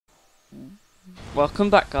Welcome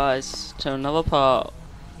back, guys, to another part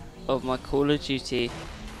of my Call of Duty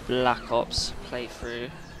Black Ops playthrough.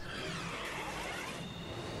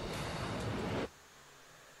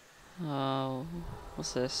 Oh,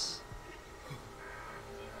 what's this?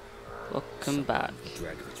 Welcome back.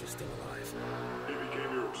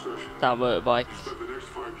 That motorbike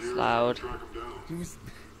is loud.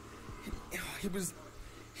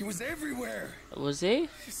 He was everywhere. Was he?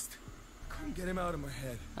 Just couldn't get him out of my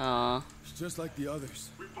head. It's just like the others.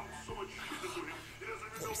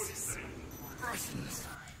 Voices, Russians,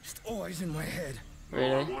 just always in my head.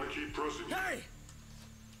 Really? Hey,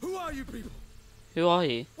 who are you people? Who are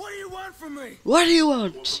you? What do you want from me? What do you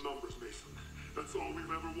want? That's all we've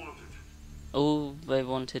ever wanted. All they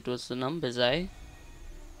wanted was the numbers, eh?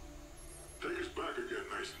 Take us back again,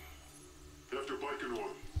 Mason. After Baikonur,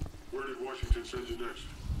 where did Washington send you next?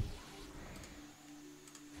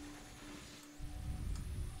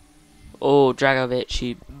 Oh, Dragovich,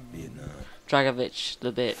 you... Vietnam. Dragovich,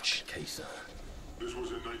 the bitch. Queso. This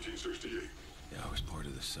was in 1968. Yeah, I was part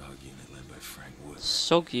of the S.O.G unit led by Frank Woods.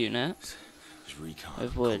 S.O.G unit? It was recon Of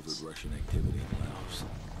of Woods. covert Russian activity in Laos.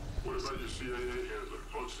 What about your CIA handler,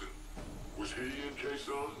 Hudson? Was he in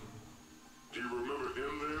Quezon? Do you remember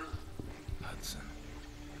him there? Hudson.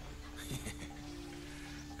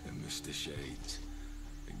 And Mr. Shades.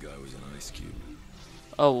 The guy was an ice cube.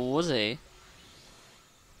 Oh, was he?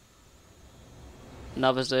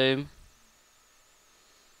 Another zoom.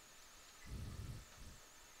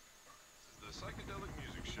 The psychedelic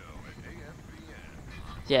music show at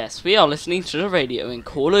AFBN. Yes, we are listening to the radio in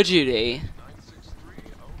Call of Duty.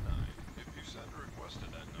 96309. If you send a request to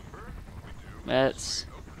that number, we do. Let's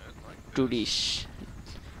Open it like do this.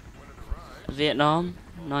 when it arrives. Vietnam,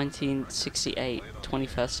 1968,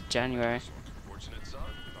 21st of January. Fortunate son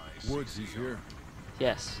by Woods, he's here.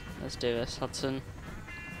 Yes, let's do this, Hudson.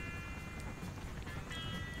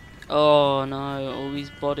 Oh no, all these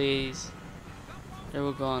bodies. They're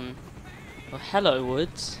all gone. Oh, hello,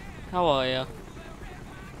 Woods. How are ya?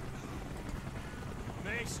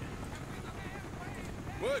 Mason,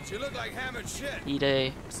 Woods, you look like hammered shit. You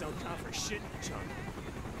do. some time for shit in the junk.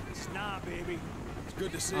 It's not, baby. It's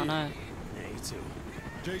good to see I know. Yeah, you too.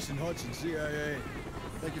 Jason Hudson, CIA.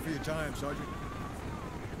 Thank you for your time, Sergeant.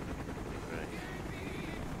 Right.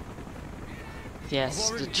 Yes, I've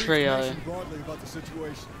the already briefed trio. Mason broadly about the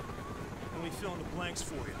situation. Let me fill in the blanks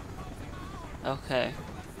for you. Okay.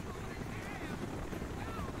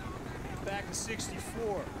 Back in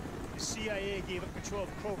 '64, the CIA gave up control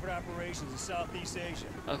of covert operations in Southeast Asia.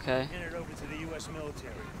 Okay. Handed it over to the U.S.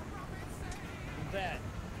 military. From that,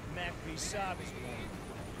 S.O.G was born.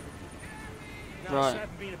 Now, Right. aside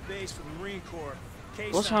from being a base for the Marine Corps,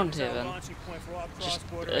 What's Quezon wrong is here, our then? launching point for all Just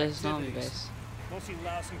cross-border it's an army activities, base. mostly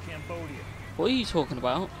Laos and Cambodia. What are you talking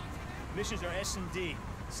about? Missions are S&D,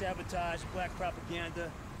 sabotage, black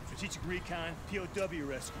propaganda, strategic recon, POW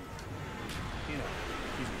rescue. You know,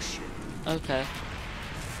 usual shit. Okay.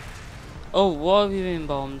 Oh, why have you been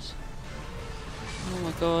bombed? Oh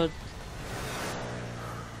my god.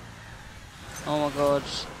 Oh my god.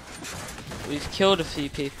 We've killed a few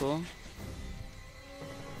people.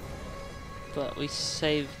 But we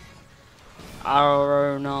saved our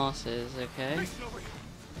own asses, okay?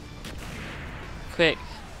 Quick,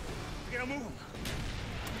 We gotta move 'em.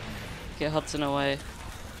 get Hudson away.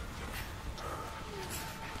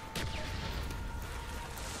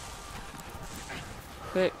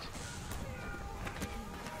 Quick.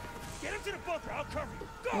 Get him to the bunker, I'll cover you.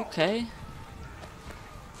 Go! Okay.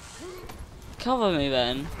 Cover me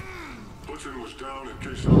then. Hudson was down and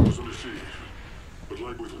Quezon was under siege. But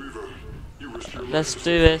like with Weaver, you risked your life. Let's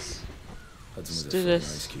do this. Hudson was Let's a do fucking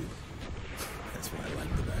this. ice cube. That's why I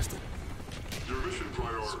like the bastard. Your mission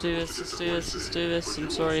priority Let's do this, let's do this, let's do this. I'm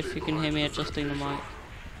sorry if you can hear me adjusting the mic.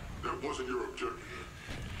 That wasn't your objective.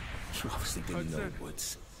 You obviously didn't know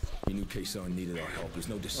Woods. You knew Quezon needed our help. There's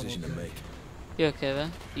no decision to make. You okay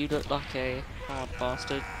there? You look like a hard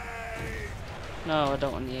bastard. No, I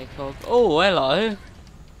don't want the ACOG. Oh, hello!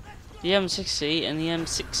 The M60 and the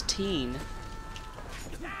M16.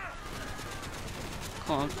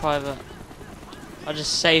 Come on, private. I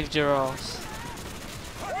just saved your ass.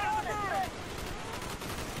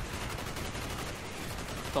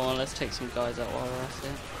 Come on, let's take some guys out while we're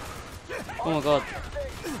at it. Oh my god.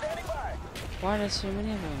 Why are there so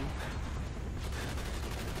many of them?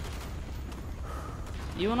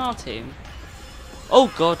 You on our team?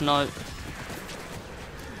 Oh god, no.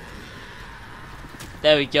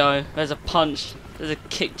 There we go. There's a punch. There's a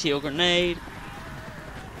kick to your grenade.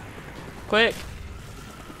 Quick.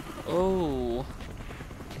 Oh.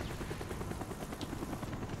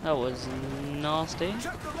 That was nasty.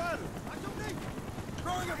 Check the ladder.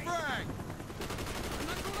 Throwing a frag!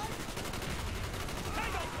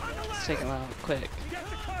 Let's take him out, quick.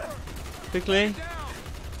 Quickly.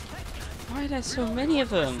 Why are there so many of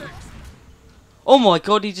them? Oh my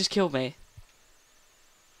god, he just killed me.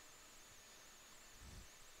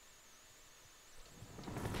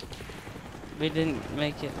 We didn't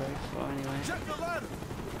make it very far anyway. Check the ladder!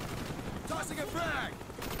 Tossing a frag!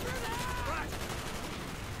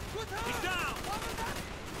 He's down!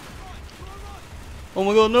 Oh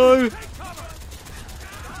my god, no! Tango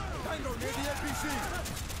near the NPC!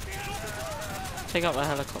 Take out the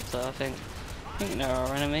helicopter, I think. I think there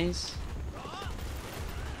are enemies.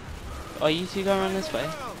 Are you two going around this way?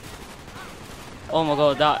 Oh my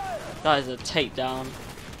god, that is a takedown.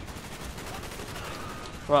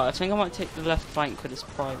 Right, I think I might take the left flank with this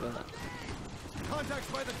private.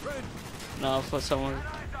 Contacts by the trench! No, I've got someone.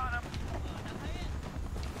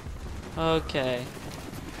 Okay.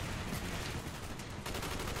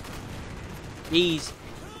 These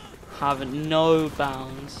have no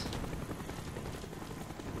bounds.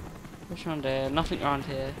 What's around here? Nothing around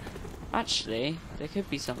here. Actually, there could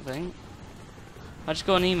be something. I just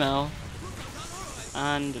got an email.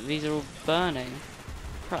 And these are all burning.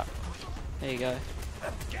 Crap. There you go.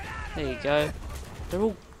 There you go. They're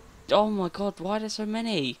all... Oh my god, why are there so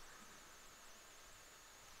many?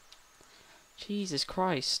 Jesus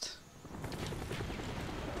Christ.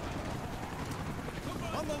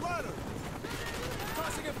 On the ladder!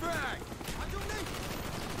 Tossing a frag!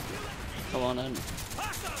 Come on in.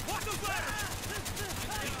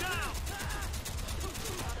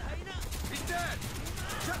 He's dead!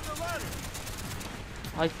 Check the ladder!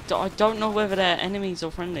 I don't know whether they're enemies or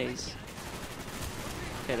friendlies.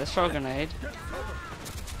 Okay, let's throw a grenade.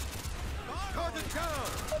 Target down!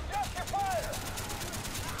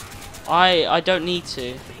 I don't need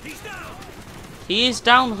to. He is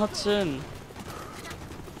down, Hudson.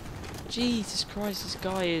 Jesus Christ, this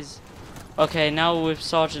guy is... Okay, now we're with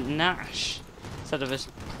Sergeant Nash instead of this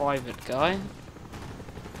private guy.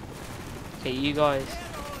 Okay, you guys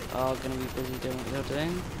are gonna be busy doing what you're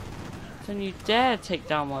doing. Don't you dare take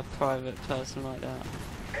down my private person like that.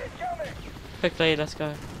 Quickly, let's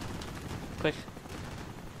go. Quick.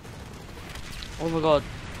 Oh my god.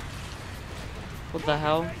 What the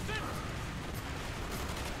hell?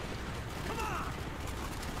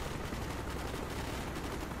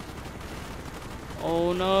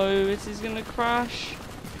 Oh no, this is gonna crash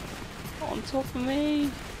on top of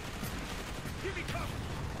me.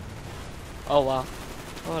 Oh wow.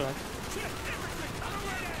 Oh hello.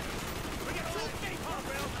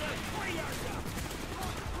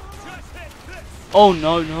 Oh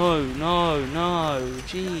no, no, no, no,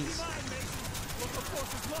 jeez.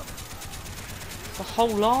 The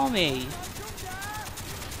whole army.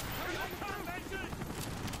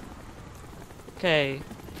 Okay.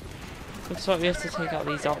 Looks like we have to take out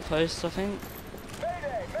these outposts, I think.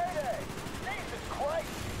 Mayday! Mayday! Jesus Christ!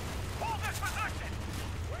 Hold this position!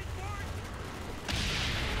 Wait for it!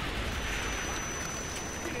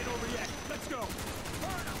 It ain't over yet. Let's go.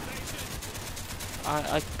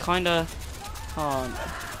 I kinda can't.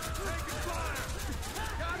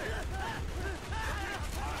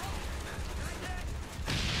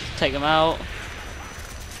 Take them out.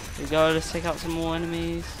 Here we go, let's take out some more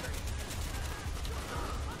enemies.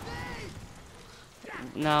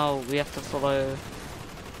 Now we have to follow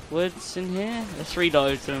woods in here. There's 3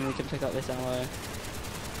 loads and we can pick up this ammo.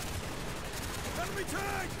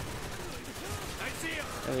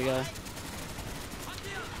 There we go.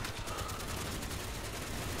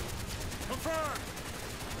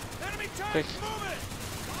 Quick.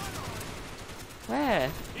 Where?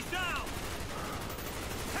 He's down.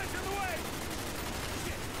 Hands in the way.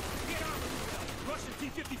 Russian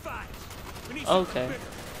T-55s. We need Okay. on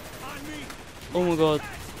me. Oh my god.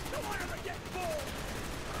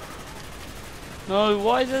 No,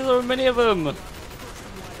 why is there so many of them?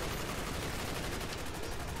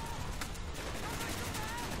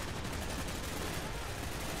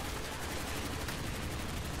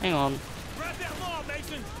 Hang on. Grab that law,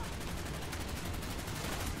 Mason.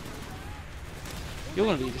 You're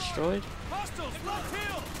gonna be destroyed. Hostiles, left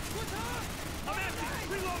hill. I'm empty.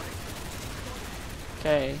 Reloading.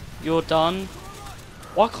 Okay, you're done.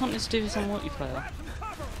 Why can't this do this on multiplayer?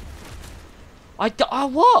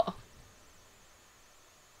 What?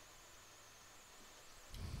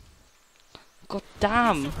 God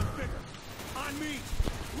damn. On me.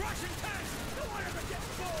 Russian tanks. Don't let ever get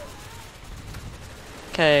full.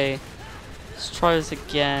 Okay, let's try this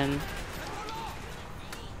again.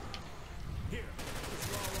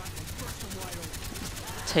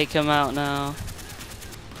 Take him out now.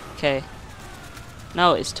 Okay.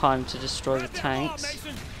 Now it's time to destroy the tanks.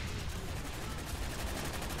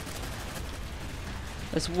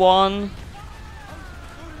 There's one.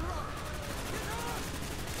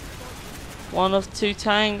 One of 2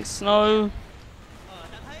 tanks. No.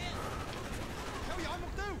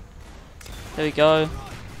 There we go.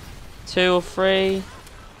 2 or 3.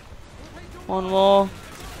 One more.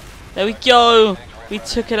 There we go. We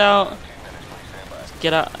took it out.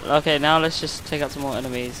 Get out. Okay, now let's just take out some more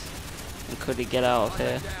enemies. And quickly get out of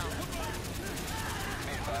here.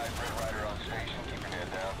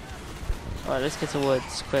 Alright, let's get to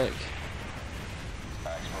woods quick.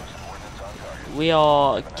 We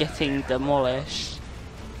are getting demolished.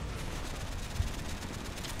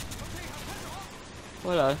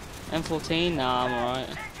 Hello. M14? Nah, I'm alright.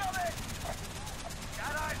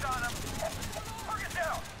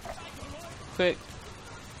 Quick.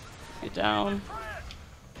 Get down.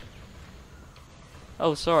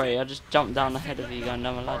 Oh, sorry, I just jumped down ahead of you going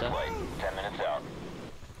down the ladder. 10 minutes out.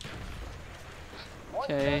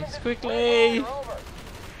 Okay, quickly!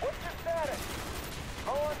 What's your status?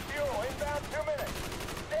 Low on fuel, inbound 2 minutes.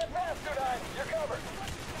 Stand fast, Sudan, you're covered.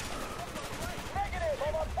 Negative,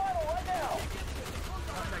 I'm on final right now.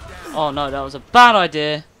 Oh no, that was a bad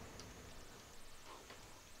idea.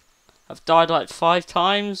 I've died like 5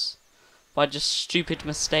 times by just stupid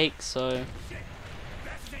mistakes, so...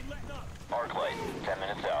 Arc light, 10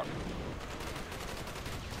 minutes out.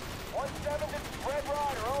 1-7 to Red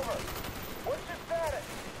Rider, over. What's your status?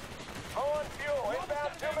 Low on fuel,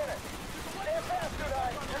 inbound 2 minutes. Stand fast,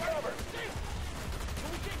 Sudan, you're covered.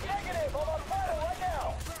 Negative, I'm on final right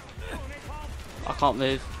now. I can't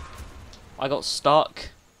move. I got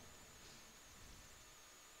stuck.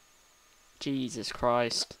 Jesus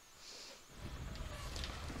Christ.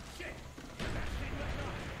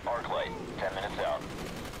 Arc light, 10 minutes out.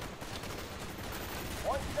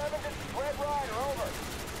 1-7 to Red Rider, over.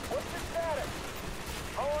 What's your status?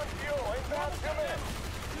 Low on fuel, inbound 2 minutes.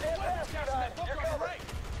 Stand fast, Sudan, you're covered.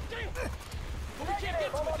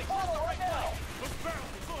 Negative, I'm on final right now.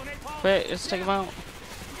 Wait, let's take him out.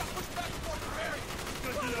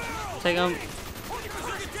 Take him.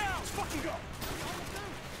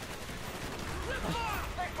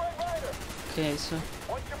 Okay, so...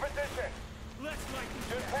 What's your position?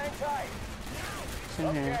 Just hang tight. It's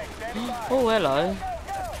in here. Okay, standing by. Oh, hello. Go,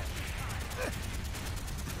 go.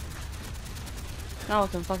 Now I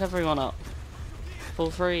can fuck everyone up.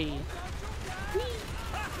 For free.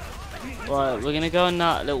 Right, we're gonna go in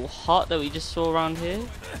that little hut that we just saw around here.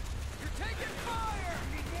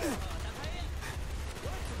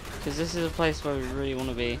 Because this is a place where we really want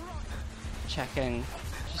to be checking.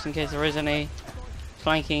 Just in case there is any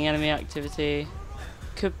flanking enemy activity.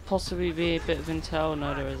 Could possibly be a bit of intel.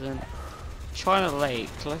 No, there isn't. China Lake.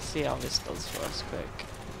 Let's see how this does for us quick.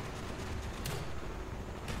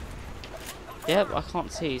 Yep, I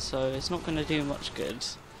can't see, so it's not going to do much good.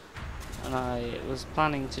 And I was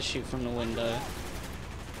planning to shoot from the window.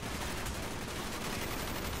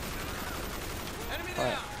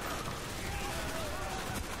 Right.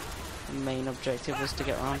 The main objective was to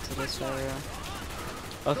get around to this area.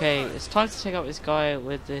 Okay, it's time to take out this guy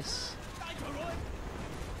with this.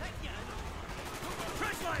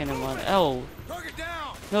 Okay, never mind. Oh!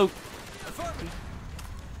 No!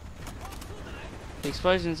 The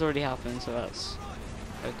explosion's already happened, so that's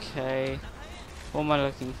okay. What am I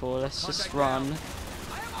looking for? Let's just run.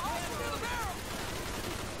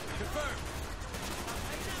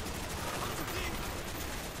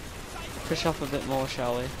 Push up a bit more,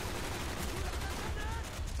 shall we?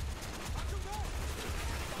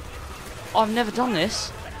 Oh, I've never done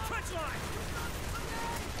this.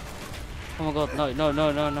 Oh my god, no, no,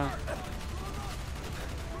 no, no, no.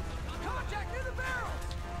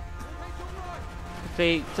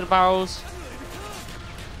 Quickly, to the barrels.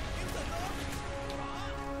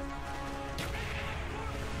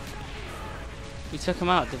 We took him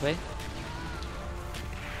out, did we?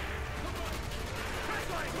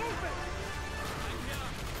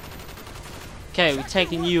 Okay, we're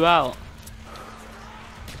taking you out.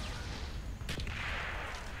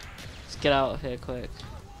 Let's get out of here quick.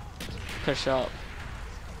 Push up.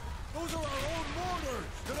 Those are our own mortars.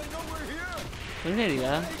 Do they know we're here? We're nearly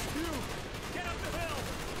there.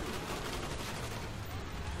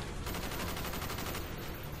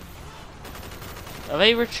 Are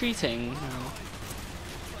they retreating? No.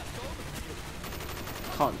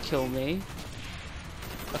 Can't kill me.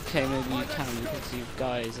 Okay, maybe you can because you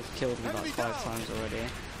guys have killed me about 5 times already.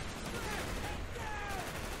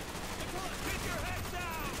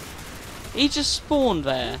 He just spawned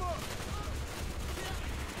there.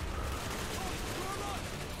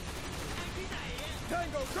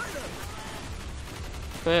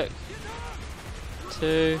 Quick.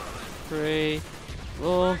 2, 3,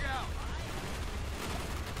 4.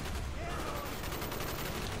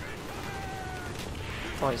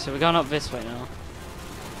 Right, so we're going up this way now.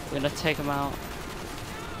 We're gonna take them out.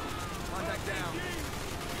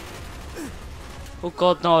 Oh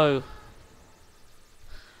god, no.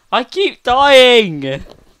 I keep dying! Anybody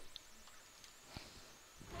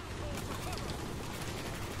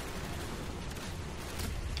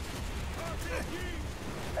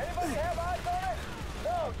have eyes on it?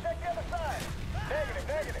 No, check the other side. Negative,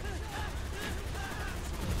 negative.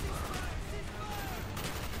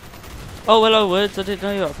 Oh, hello, Woods. I didn't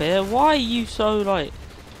know you were up here. Why are you so, like,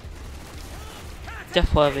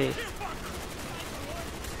 death-worthy?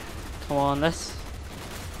 Come on, let's...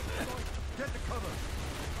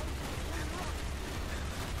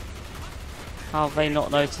 How have they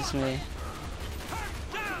not noticed me?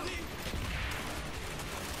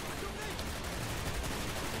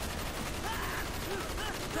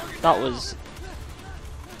 That was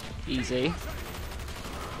easy.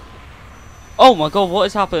 Oh my god, what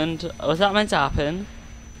has happened? Was that meant to happen?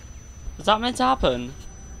 Was that meant to happen?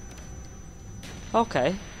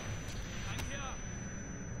 Okay.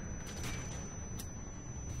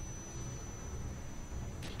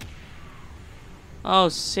 Oh,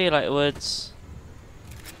 see you later, Woods.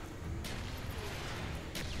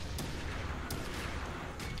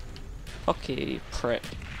 Fuck you, prick.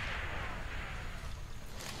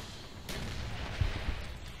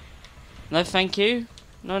 No thank you.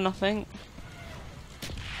 No nothing.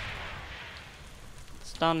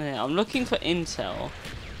 It's down here. I'm looking for intel.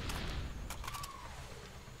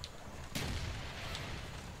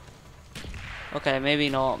 Okay, maybe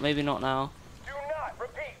not. Maybe not now. Do not,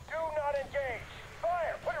 repeat, do not engage.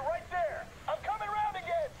 Fire, put it right there. I'm coming around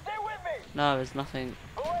again. Stay with me. No, there's nothing.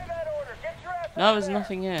 Belay that order. Get your ass No, over there's there.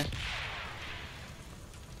 nothing here.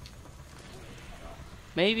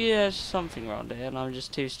 Maybe there's something around here and I'm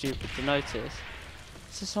just too stupid to notice.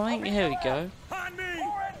 Is there something? Here we go. On me!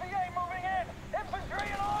 More NVA moving in. Infantry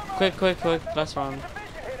and armor. Quick, quick, quick. Let's run. Division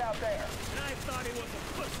hit out there. And I thought he was a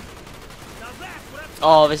pussy. Now that's what I'm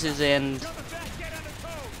Oh, this is the end. coming back, get on the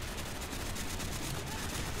toe.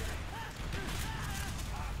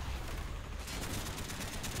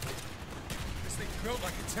 This thing built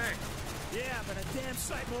like a tank. Yeah, but a damn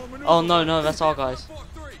sight more maneuver. Oh no, no, that's our guys.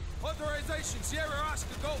 4-3. Authorization, Sierra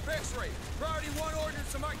Oscar, Golf X-ray. Priority 1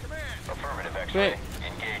 ordnance to my command. Affirmative Quick.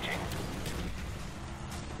 Engaging.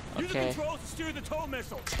 Use the Okay. Oh, controls to steer the tow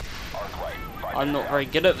missile. Arc light. I'm not very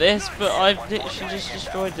good at this, but I've literally just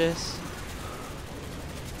destroyed this.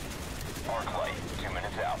 Arc light. 2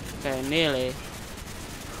 minutes out. Okay, nearly.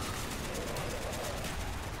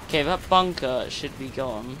 Okay, that bunker should be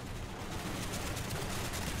gone.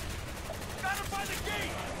 Got him by the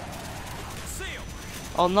gate. Seal.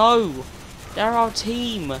 Oh no! They're our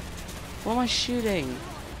team! What am I shooting?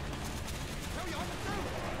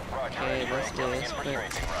 Roger. Okay, let's do this quick.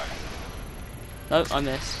 Infiltrating run. Nope, I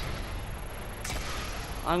missed.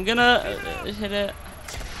 I'm gonna hit it.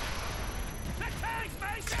 Tanks,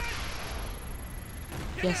 Mason!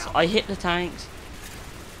 Yes, I hit the tanks.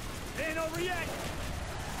 Ain't over yet.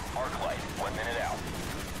 Arc light. 1 minute out.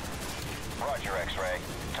 Roger, X-ray.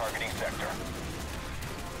 Targeting sector.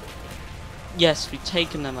 Yes, we've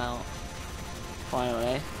taken them out.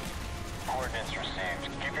 Finally. Coordinates received.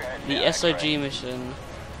 Keep your head The down, S.O.G X-ray. mission.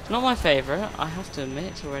 Not my favourite, I have to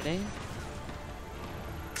admit already.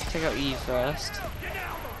 Take out you first.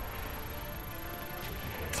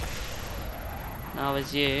 Now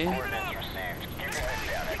is you. Coordinates received. Keep your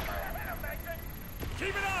head down, X-ray. Keep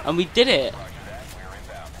it up. And we did it! Roger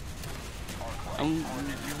that. We're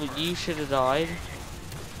inbound. And you should have died.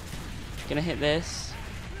 Gonna hit this.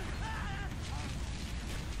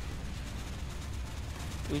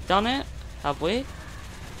 We've done it? Have we?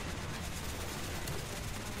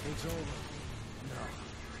 It's over.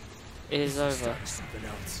 It is over. Start something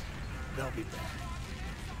else. They'll be back.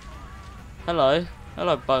 Hello.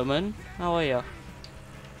 Hello, Bowman. How are you?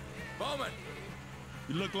 Bowman.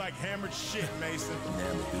 You look like hammered shit, Mason.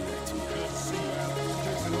 Never do that to you. Good to see you, Alan.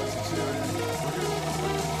 Jason, what's the serious?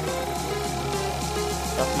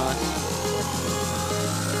 That's nice.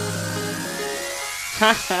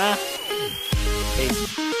 Haha. Peace.